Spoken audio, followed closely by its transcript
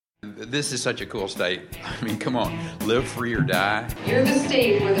This is such a cool state. I mean, come on, live free or die. You're the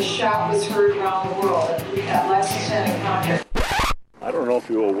state where the shout was heard around the world at last Lieutenant Congress. I don't know if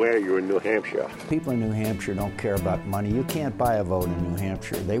you're aware you're in New Hampshire. People in New Hampshire don't care about money. You can't buy a vote in New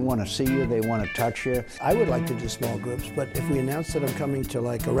Hampshire. They want to see you. They want to touch you. I would like to do small groups, but if we announce that I'm coming to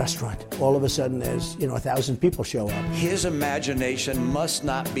like a restaurant, all of a sudden there's, 1,000 people show up. His imagination must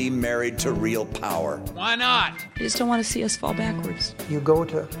not be married to real power. Why not? I just don't want to see us fall backwards. You go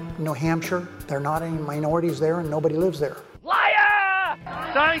to New Hampshire, there are not any minorities there and nobody lives there. Liar!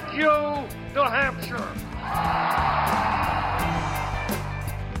 Thank you, New Hampshire.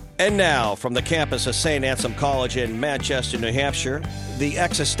 And now, from the campus of St. Anselm College in Manchester, New Hampshire, the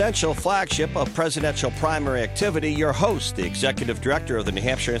existential flagship of presidential primary activity, your host, the executive director of the New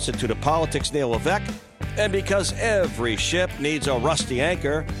Hampshire Institute of Politics, Neil Levesque, and because every ship needs a rusty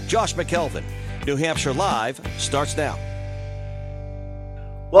anchor, Josh McKelvin. New Hampshire Live starts now.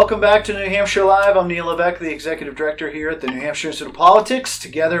 Welcome back to New Hampshire Live. I'm Neil Levesque, the executive director here at the New Hampshire Institute of Politics,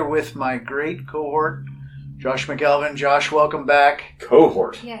 together with my great cohort, Josh McKelvin. Josh, welcome back.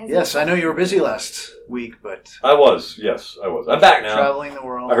 Cohort. Yes, I know you were busy last week, but... I was. I'm back now. Traveling the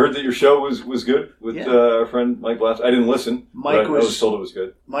world. I heard that your show was good with our friend Mike Blass. I didn't listen, but I was told it was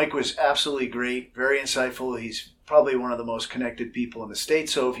good. Mike was absolutely great, very insightful. He's probably one of the most connected people in the state.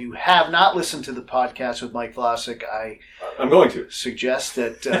 So if you have not listened to the podcast with Mike Vlasic, I'm going to suggest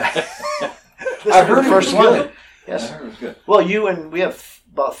that I heard the first one. Yes, I heard it was good. Well, we have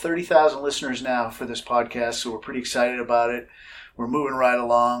about 30,000 listeners now for this podcast, so we're pretty excited about it. We're moving right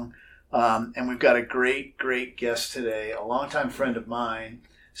along, and we've got a great guest today, a longtime friend of mine,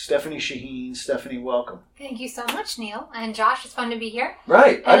 Stephanie Shaheen. Stephanie, welcome. Thank you so much, Neil. And Josh, it's fun to be here.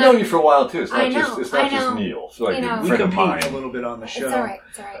 Right. I've known you for a while, too. It's not I know, just Neil. So we compete a little bit on the show. It's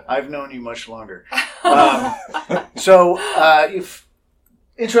all right. I've known you much longer.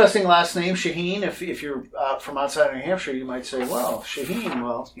 Interesting last name, Shaheen. If you're from outside of New Hampshire, you might say, well,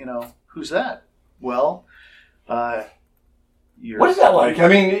 Shaheen, who's that? Well, what is that like? I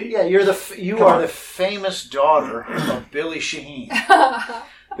mean... Yeah, you are the famous daughter of Billy Shaheen,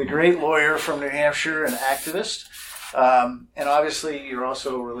 the great lawyer from New Hampshire, an activist. And obviously, you're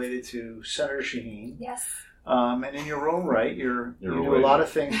also related to Senator Shaheen. Yes. And in your own right, you do a lot of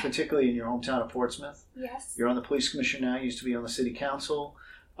things, particularly in your hometown of Portsmouth. Yes. You're on the police commission now. You used to be on the city council.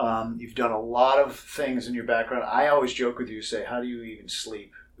 You've done a lot of things in your background. I always joke with you, say, how do you even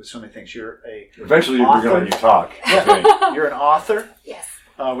sleep with so many things? Eventually we're going to let you talk. Yeah. You're an author. Yes.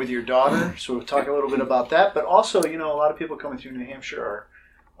 With your daughter. So we'll talk a little bit about that. But also, a lot of people coming through New Hampshire are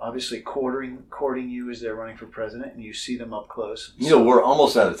obviously courting you as they're running for president, and you see them up close. Neil, we're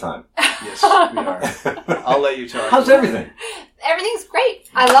almost out of time. Yes, we are. I'll let you talk. How's everything? Everything's great.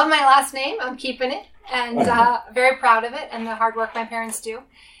 I love my last name. I'm keeping it, and very proud of it and the hard work my parents do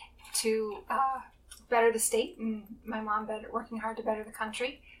to better the state, and my mom working hard to better the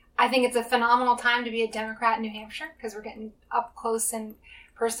country. I think it's a phenomenal time to be a Democrat in New Hampshire because we're getting up close and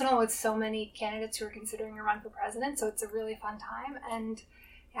personal with so many candidates who are considering a run for president. So it's a really fun time, and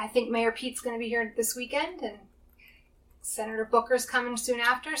I think Mayor Pete's going to be here this weekend, and Senator Booker's coming soon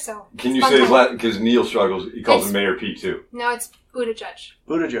after. So can you say his last? Because Neil struggles. He calls him Mayor Pete too. No, it's Buttigieg.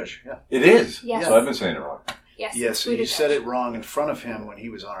 Buttigieg, yeah. It is. Yes. So I've been saying it wrong. Yes, you said it wrong in front of him when he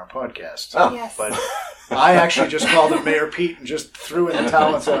was on our podcast. Oh. Yes. But I actually just called him Mayor Pete and just threw in the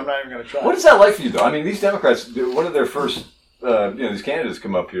towel and said I'm not even going to try. What is that like for you, though? I mean, these Democrats, one of their first, these candidates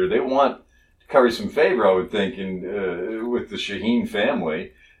come up here, they want to curry some favor, I would think, with the Shaheen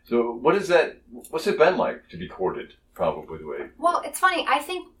family. So what's it been like to be courted, probably the way? Well, it's funny. I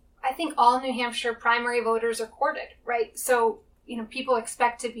think all New Hampshire primary voters are courted, right? So, people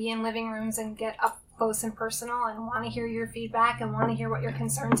expect to be in living rooms and get up close and personal and want to hear your feedback and want to hear what your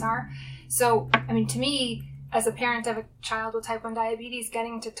concerns are. So, to me, as a parent of a child with type 1 diabetes,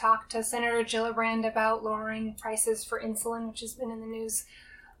 getting to talk to Senator Gillibrand about lowering prices for insulin, which has been in the news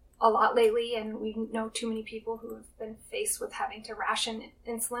a lot lately, and we know too many people who have been faced with having to ration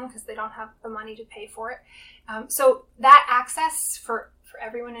insulin because they don't have the money to pay for it. So that access for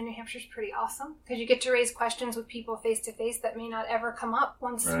everyone in New Hampshire is pretty awesome because you get to raise questions with people face to face that may not ever come up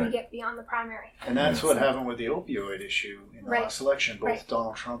once we get beyond the primary. And that's what happened with the opioid issue in the last election. Both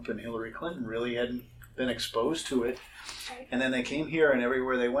Donald Trump and Hillary Clinton really hadn't been exposed to it. Right. And then they came here, and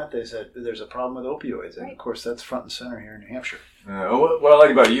everywhere they went, they said, there's a problem with opioids. And, of course, that's front and center here in New Hampshire. What I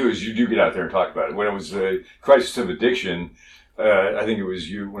like about you is you do get out there and talk about it. When it was the crisis of addiction, I think it was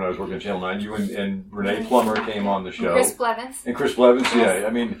you, when I was working at Channel 9, you and Renee Plummer came on the show. And Chris Blevins. Yes. Yeah.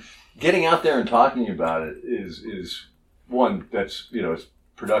 I mean, getting out there and talking about it is one that's, it's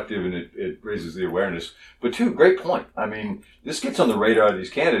productive and it raises the awareness. But two, great point. I mean, this gets on the radar of these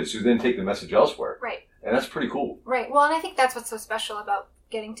candidates who then take the message elsewhere. Right. And that's pretty cool. Right. Well, and I think that's what's so special about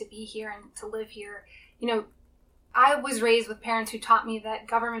getting to be here and to live here. You know, I was raised with parents who taught me that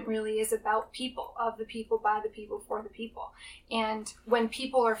government really is about people, of the people, by the people, for the people. And when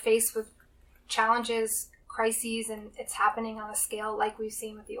people are faced with challenges, crises, and it's happening on a scale like we've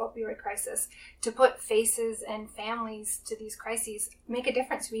seen with the opioid crisis, to put faces and families to these crises make a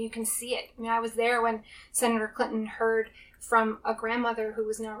difference when you can see it. I mean, I was there when Senator Clinton heard from a grandmother who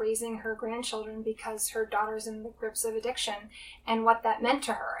was now raising her grandchildren because her daughter's in the grips of addiction, and what that meant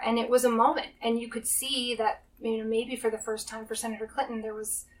to her. And it was a moment, and you could see that, you know, maybe for the first time for Senator Clinton, there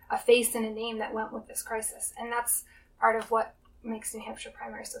was a face and a name that went with this crisis. And that's part of what makes New Hampshire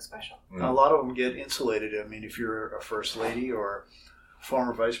primary so special. A lot of them get insulated. I mean, if you're a first lady or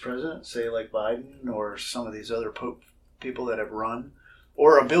former vice president, say like Biden or some of these other people that have run,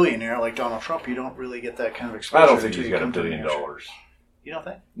 or a billionaire like Donald Trump, you don't really get that kind of exposure. I don't think he's got $1 billion. You don't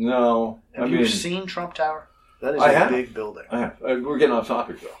think? No. Have you seen Trump Tower? That is a big building. I have. We're getting off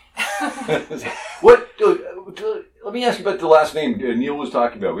topic, though. Let me ask you about the last name Neil was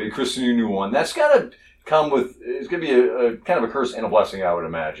talking about. We had Kristen, you knew one. That's got to come with, it's going to be a kind of a curse and a blessing, I would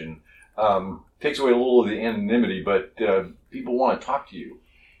imagine. Takes away a little of the anonymity, but people want to talk to you.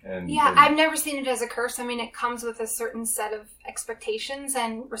 And I've never seen it as a curse. I mean, it comes with a certain set of expectations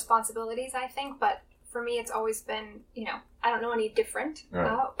and responsibilities, I think. But for me, it's always been, you know, I don't know any different.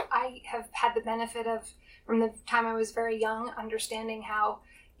 Right. I have had the benefit of, from the time I was very young, understanding how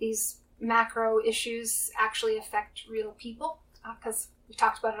these macro issues actually affect real people. Because we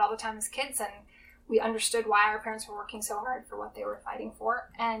talked about it all the time as kids, and we understood why our parents were working so hard for what they were fighting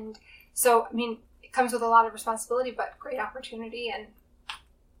for. And so, I mean, it comes with a lot of responsibility, but great opportunity, and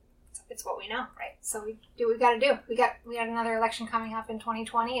it's what we know, right? So we do what we got to do. We got another election coming up in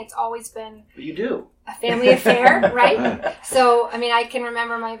 2020. It's always been a family affair, right? So, I mean, I can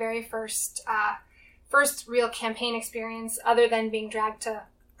remember my very first real campaign experience, other than being dragged to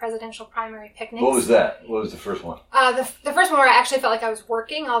presidential primary picnics. What was that? What was the first one? The first one where I actually felt like I was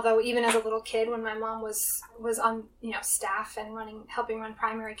working, although even as a little kid, when my mom was on, you know, staff and helping run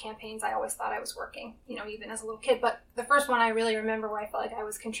primary campaigns, I always thought I was working, you know, even as a little kid. But the first one I really remember where I felt like I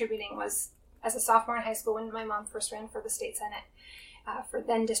was contributing was as a sophomore in high school, when my mom first ran for the state senate for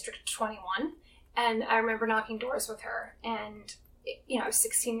then District 21. And I remember knocking doors with her, and, you know, I was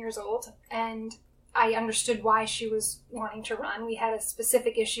 16 years old, and I understood why she was wanting to run. We had a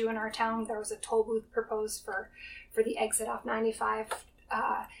specific issue in our town. There was a toll booth proposed for the exit off 95,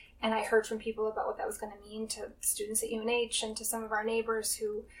 and I heard from people about what that was going to mean to students at UNH and to some of our neighbors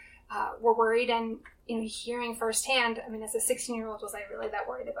who were worried. And, you know, hearing firsthand, I mean, as a 16-year-old, was I really that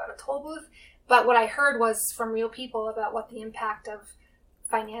worried about a toll booth? But what I heard was from real people about what the impact of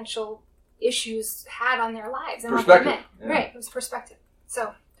financial issues had on their lives and what that meant. Yeah. Right, it was perspective.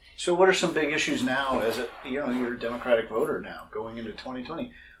 So what are some big issues now, as you're a Democratic voter now, going into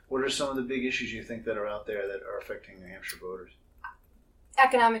 2020? What are some of the big issues you think that are out there that are affecting New Hampshire voters?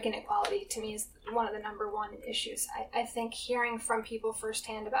 Economic inequality, to me, is one of the number one issues. I think hearing from people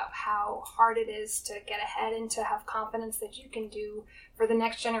firsthand about how hard it is to get ahead and to have confidence that you can do for the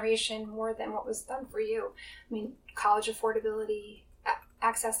next generation more than what was done for you. I mean, college affordability,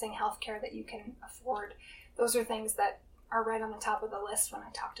 accessing health care that you can afford, those are things that are right on the top of the list when I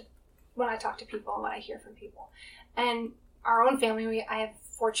talk to people and what I hear from people. And our own family, I have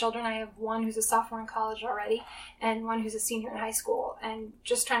 4 children. I have one who's a sophomore in college already, and one who's a senior in high school. And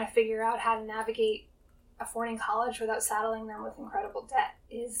just trying to figure out how to navigate affording college without saddling them with incredible debt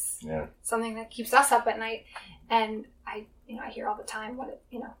is something that keeps us up at night. And I hear all the time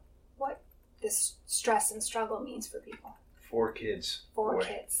what this stress and struggle means for people. 4 kids. 4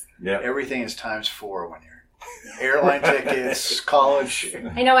 kids. Yeah. Everything is times 4 when you're airline tickets, college.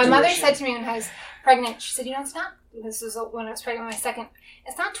 I know. My mother said to me when I was pregnant, she said, it's not, this was when I was pregnant with my second,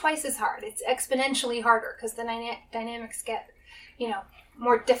 it's not twice as hard. It's exponentially harder because the dynamics get,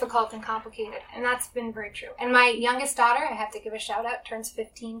 more difficult and complicated. And that's been very true. And my youngest daughter, I have to give a shout out, turns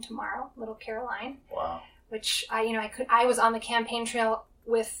 15 tomorrow, little Caroline. Wow. Which I was on the campaign trail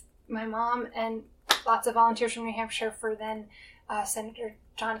with my mom and lots of volunteers from New Hampshire for then Senator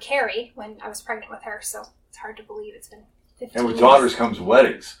John Kerry when I was pregnant with her. So it's hard to believe it's been 15 And with years. daughters comes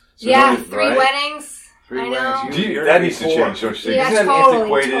weddings. So 3 weddings. 3 I know. weddings. That needs to change, don't you think? Yeah, Isn't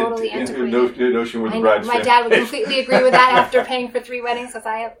that totally antiquated notion with the bride's My dad would completely agree with that after paying for 3 weddings because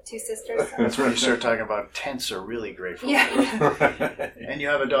I have 2 sisters. So. That's when you start talking about tents are really great for Yeah. And you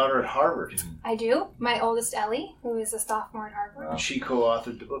have a daughter at Harvard. I do. My oldest, Ellie, who is a sophomore at Harvard. Wow. She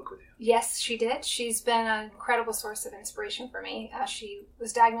co-authored the book with you. Yes, she did. She's been an incredible source of inspiration for me. She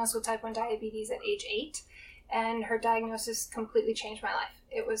was diagnosed with type 1 diabetes at age 8, and her diagnosis completely changed my life.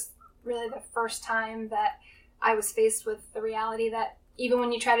 It was really the first time that I was faced with the reality that even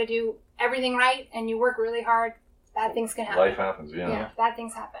when you try to do everything right and you work really hard, bad things can happen. Life happens, Yeah, bad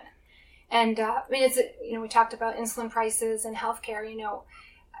things happen. And I mean, it's, you know, we talked about insulin prices and healthcare. You know,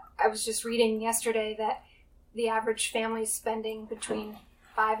 I was just reading yesterday that the average family is spending between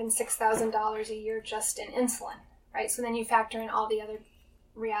 $5,000 and $6,000 a year just in insulin, right? So then you factor in all the other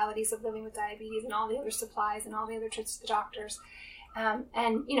realities of living with diabetes and all the other supplies and all the other trips to the doctors.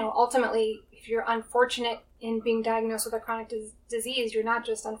 And, you know, ultimately, if you're unfortunate in being diagnosed with a chronic disease, you're not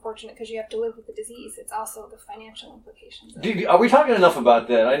just unfortunate because you have to live with the disease. It's also the financial implications. Are we talking enough about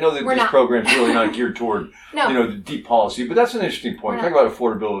that? I know that We're this not. program's really not geared toward, No. you know, the deep policy, but that's an interesting point. We're Talk about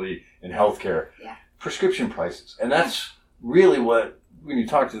affordability in healthcare. Yeah. Prescription prices. And that's really what, when you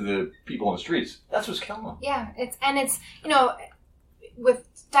talk to the people on the streets, that's what's killing them. Yeah, it's, you know, with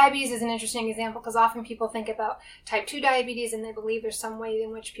diabetes is an interesting example because often people think about type 2 diabetes and they believe there's some way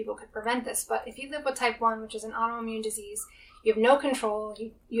in which people could prevent this. But if you live with type 1, which is an autoimmune disease, you have no control,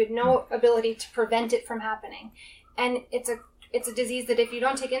 you have no ability to prevent it from happening. And it's a disease that if you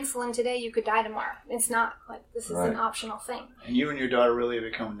don't take insulin today, you could die tomorrow. It's not like this is an optional thing. And you and your daughter really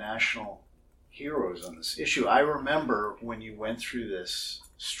have become national heroes on this issue. I remember when you went through this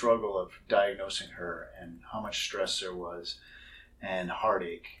struggle of diagnosing her and how much stress there was and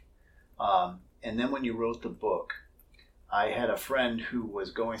heartache. And then when you wrote the book, I had a friend who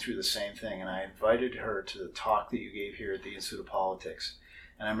was going through the same thing, and I invited her to the talk that you gave here at the Institute of Politics.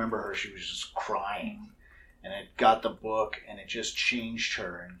 And I remember her, she was just crying. And it got the book, and it just changed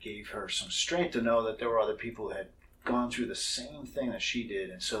her and gave her some strength to know that there were other people who had gone through the same thing that she did.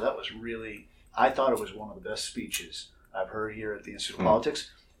 And so that was really, I thought it was one of the best speeches I've heard here at the Institute of Politics.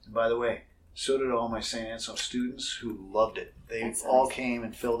 And by the way, so did all my St. Anselm students who loved it. They all came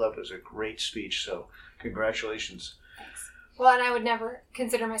and filled up. It was a great speech. So congratulations. Thanks. Well, and I would never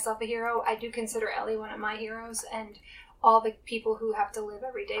consider myself a hero. I do consider Ellie one of my heroes, and all the people who have to live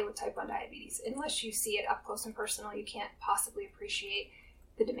every day with type 1 diabetes. Unless you see it up close and personal, you can't possibly appreciate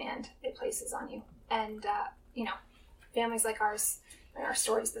the demand it places on you. And, you know, families like ours, and our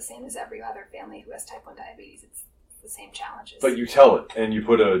story is the same as every other family who has type 1 diabetes. It's the same challenges. But you tell it, and you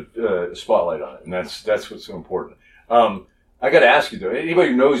put a spotlight on it, and that's what's so important. I got to ask you, though,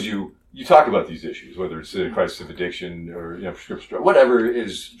 anybody who knows you, you talk about these issues, whether it's the crisis of addiction or, you know, prescription drug, whatever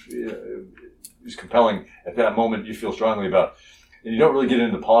is compelling at that moment you feel strongly about. And you don't really get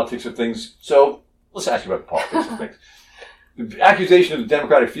into the politics of things. So let's ask you about the politics of things. The accusation of the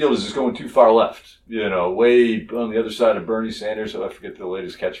Democratic field is just going too far left, you know, way on the other side of Bernie Sanders. So I forget the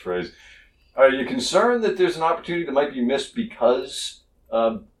latest catchphrase. Are you concerned that there's an opportunity that might be missed because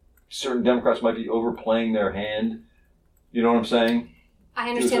certain Democrats might be overplaying their hand? You know what I'm saying? I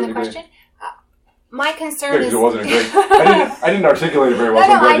understand the question. My concern is... It wasn't a great... I didn't articulate it very well.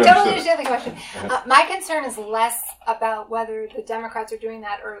 No, I totally understand the question. My concern is less about whether the Democrats are doing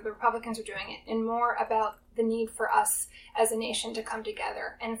that or the Republicans are doing it, and more about the need for us as a nation to come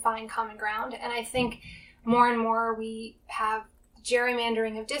together and find common ground. And I think more and more we have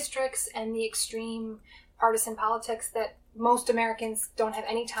gerrymandering of districts and the extreme partisan politics that most Americans don't have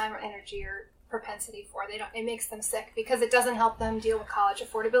any time or energy or propensity for. It makes them sick because it doesn't help them deal with college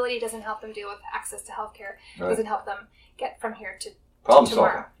affordability, doesn't help them deal with access to healthcare, doesn't help them get from here to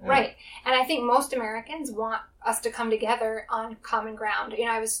tomorrow. Yeah. Right. And I think most Americans want us to come together on common ground. You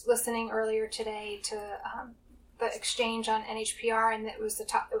know, I was listening earlier today to the exchange on NHPR, and it was the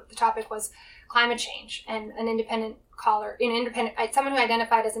topic was climate change, and an independent caller, someone who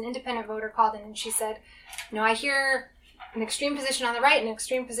identified as an independent voter called in, and she said, you know, I hear an extreme position on the right and an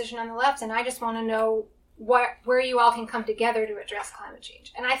extreme position on the left, and I just want to know where you all can come together to address climate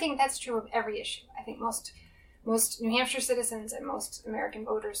change. And I think that's true of every issue. I think most New Hampshire citizens and most American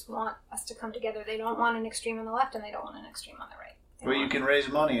voters want us to come together. They don't want an extreme on the left, and they don't want an extreme on the right. Well, you can raise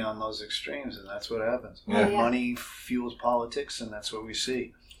money on those extremes, and that's what happens. Yeah. Money fuels politics, and that's what we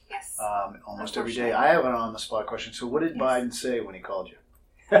see. Yes. Almost every day. I have an on-the-spot question. So what did Biden say when he called you?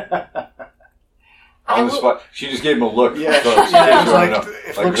 On the spot. She just gave him a look. Yeah, it was like,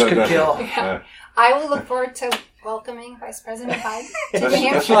 if looks could kill. Yeah. I will look forward to welcoming Vice President Biden to New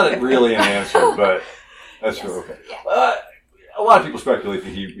Hampshire. That's not really an answer, but that's okay. Yeah. A lot of people speculate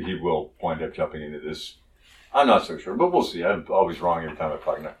that he will wind up jumping into this. I'm not so sure, but we'll see. I'm always wrong every time I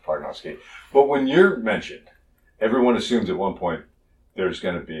prognosticate. But when you're mentioned, everyone assumes at one point there's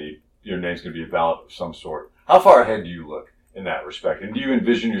going to be, your name's going to be a ballot of some sort. How far ahead do you look in that respect? And do you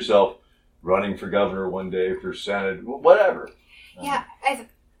envision yourself running for governor one day, for Senate, whatever? Yeah,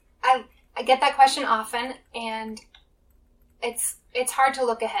 I get that question often, and it's hard to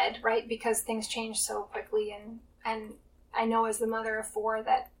look ahead, right? Because things change so quickly, and I know as the mother of 4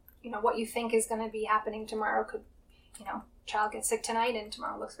 that, what you think is going to be happening tomorrow could, child gets sick tonight and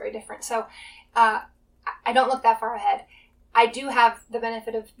tomorrow looks very different. So I don't look that far ahead. I do have the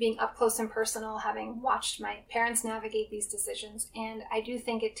benefit of being up close and personal, having watched my parents navigate these decisions. And I do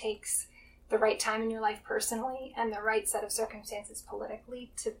think it takes the right time in your life personally and the right set of circumstances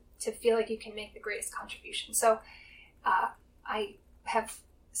politically to feel like you can make the greatest contribution. So I have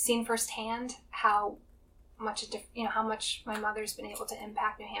seen firsthand how much my mother's been able to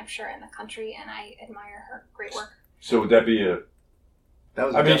impact New Hampshire and the country, and I admire her great work. So would that be a...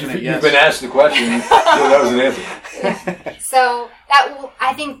 That was you've been asked the question, so that was an answer. Yeah. So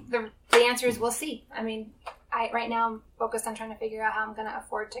I think the answer is we'll see. I mean, right now I'm focused on trying to figure out how I'm going to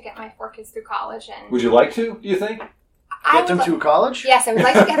afford to get my 4 kids through college. And would you like to, do you think? Get them through college? Yes, I would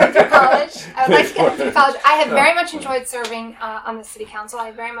like to get them through college. I have very much enjoyed serving on the city council.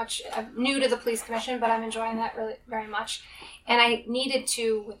 I'm new to the police commission, but I'm enjoying that really very much. And I needed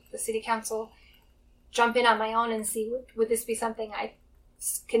to, with the city council, jump in on my own and see, would this be something I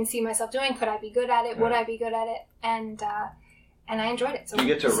can see myself doing? Could I be good at it? Would I be good at it? And I enjoyed it. So do you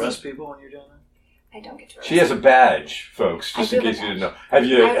get to arrest people when you're doing that? I don't get to arrest. She has a badge, folks, just in case you didn't know.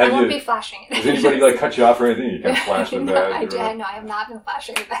 I won't be flashing it. Does anybody cut you off or anything? You can't flash the badge? No, I have not been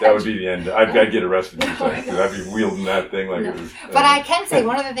flashing the badge. That would be the end. I'd get arrested in a second because I'd be wielding that thing like it was. But I can say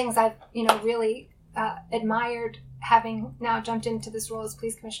one of the things I've really admired, having now jumped into this role as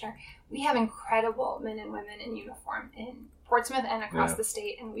police commissioner, we have incredible men and women in uniform in Portsmouth and across the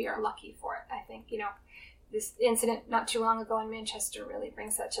state, and we are lucky for it. I think this incident not too long ago in Manchester really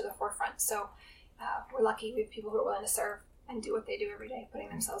brings that to the forefront. So we're lucky we have people who are willing to serve and do what they do every day, putting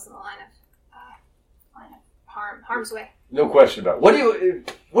themselves in the line of harm's way. No question about it.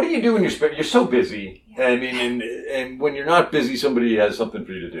 What do you do when you're so busy? Yeah. I mean, and when you're not busy, somebody has something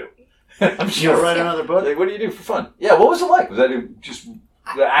for you to do. I'm sure. You write another book? What do you do for fun? Yeah, what was it like? Was that just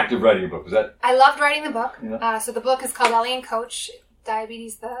the act of writing a book? Was that? I loved writing the book. Yeah. So the book is called Ellie and Coach,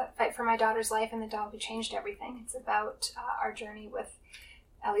 Diabetes, the Fight for My Daughter's Life and the Dog Who Changed Everything. It's about our journey with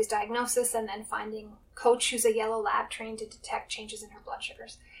Ellie's diagnosis and then finding Coach, who's a yellow lab trained to detect changes in her blood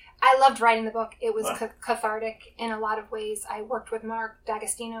sugars. I loved writing the book. It was cathartic in a lot of ways. I worked with Mark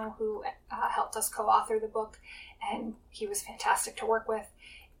D'Agostino, who helped us co-author the book, and he was fantastic to work with.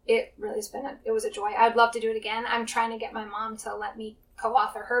 It really has been it was a joy. I'd love to do it again. I'm trying to get my mom to let me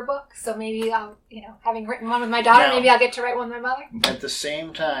co-author her book, so maybe I'll, having written one with my daughter, maybe I'll get to write one with my mother. At the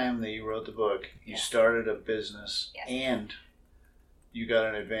same time that you wrote the book, you started a business, and you got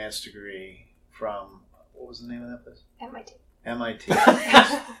an advanced degree from, what was the name of that place? MIT. MIT.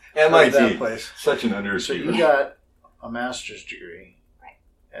 That place. Such an understatement. So you got a master's degree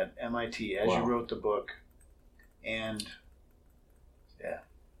at MIT as you wrote the book, and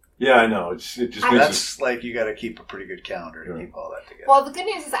yeah, I know. It just that's like you got to keep a pretty good calendar to keep all that together. Well, the good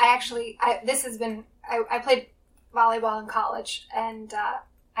news is I played volleyball in college, and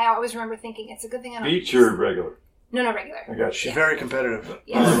I always remember thinking it's a good thing I don't. Beach or regular? No, regular. I got you. She's very competitive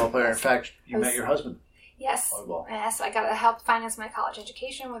volleyball player. In fact, you met your husband. Yes. Volleyball. Yes, I got to help finance my college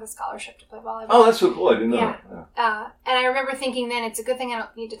education with a scholarship to play volleyball. Oh, that's so cool. I didn't know that. Yeah. And I remember thinking then it's a good thing I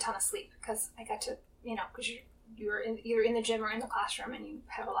don't need a ton of sleep because I got to, because you're in the gym or in the classroom and you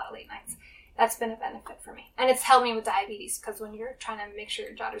have a lot of late nights. That's been a benefit for me. And it's helped me with diabetes because when you're trying to make sure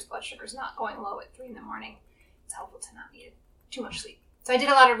your daughter's blood sugar is not going low at 3 a.m, it's helpful to not need too much sleep. So I did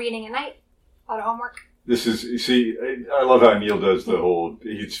a lot of reading at night, a lot of homework. This is, you see, I love how Neil does the whole,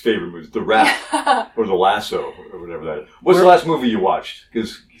 his favorite movies, The Wrap, or The Lasso, or whatever that is. What's the last movie you watched?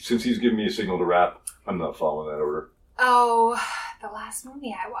 Because since he's giving me a signal to wrap, I'm not following that order. Oh, the last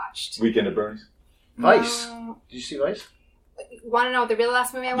movie I watched. Weekend at Bernie's? Vice. Did you see Vice? Want to know what the real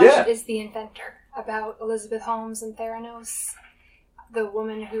last movie I watched is The Inventor, about Elizabeth Holmes and Theranos, the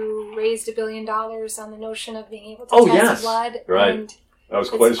woman who raised $1 billion on the notion of being able to test blood. Right. And that was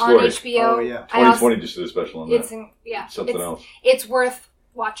quite a story. On HBO. Oh, yeah. 2020 just did a special on that. Something else. It's worth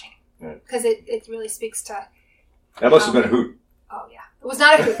watching because it really speaks to. That must have been a hoot. Oh yeah, it was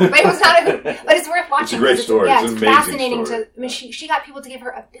not a hoot, but it was not a hoot. But it's worth watching. It's a great story. It's an amazing fascinating story. I mean, she got people to give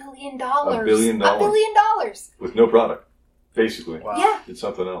her $1 billion. $1 billion. $1 billion With no product, basically. Wow. Yeah. It's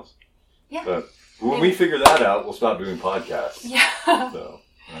something else. Yeah. But when we figure that out, we'll stop doing podcasts. Yeah. So,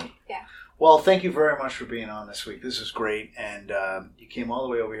 right. Yeah. Well, thank you very much for being on this week. This is great. And you came all the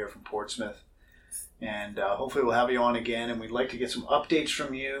way over here from Portsmouth. And hopefully we'll have you on again. And we'd like to get some updates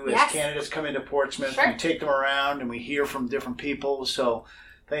from you as candidates come into Portsmouth. Sure. We take them around and we hear from different people. So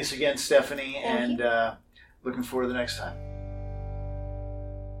thanks again, Stephanie. Thank you. Looking forward to the next time.